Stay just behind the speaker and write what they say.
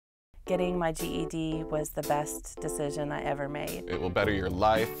Getting my GED was the best decision I ever made. It will better your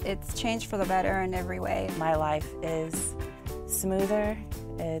life. It's changed for the better in every way. My life is smoother,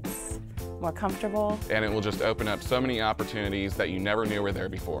 it's more comfortable. And it will just open up so many opportunities that you never knew were there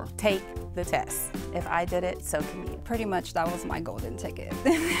before. Take the test. If I did it, so can you. Pretty much that was my golden ticket.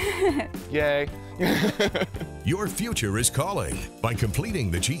 Yay. Your future is calling. By completing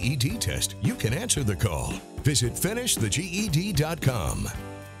the GED test, you can answer the call. Visit finishtheged.com.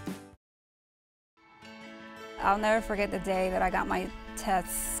 I'll never forget the day that I got my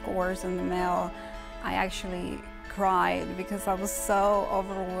test scores in the mail. I actually cried because I was so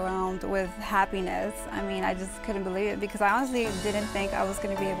overwhelmed with happiness. I mean, I just couldn't believe it because I honestly didn't think I was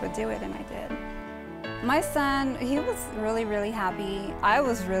going to be able to do it, and I did. My son, he was really, really happy. I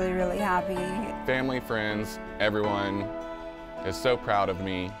was really, really happy. Family, friends, everyone is so proud of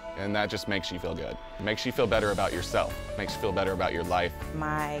me, and that just makes you feel good. It makes you feel better about yourself. It makes you feel better about your life.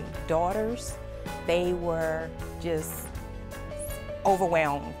 My daughters, they were just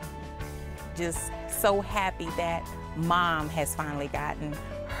overwhelmed, just so happy that Mom has finally gotten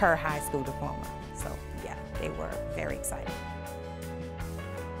her high school diploma. So yeah, they were very excited.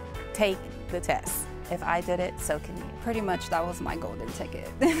 Take the test. If I did it, so can you. Pretty much that was my golden ticket.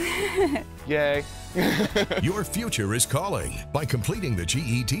 Yay. Your future is calling. By completing the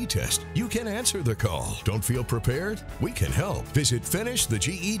GED test, you can answer the call. Don't feel prepared? We can help. Visit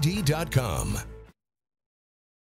finishtheged.com.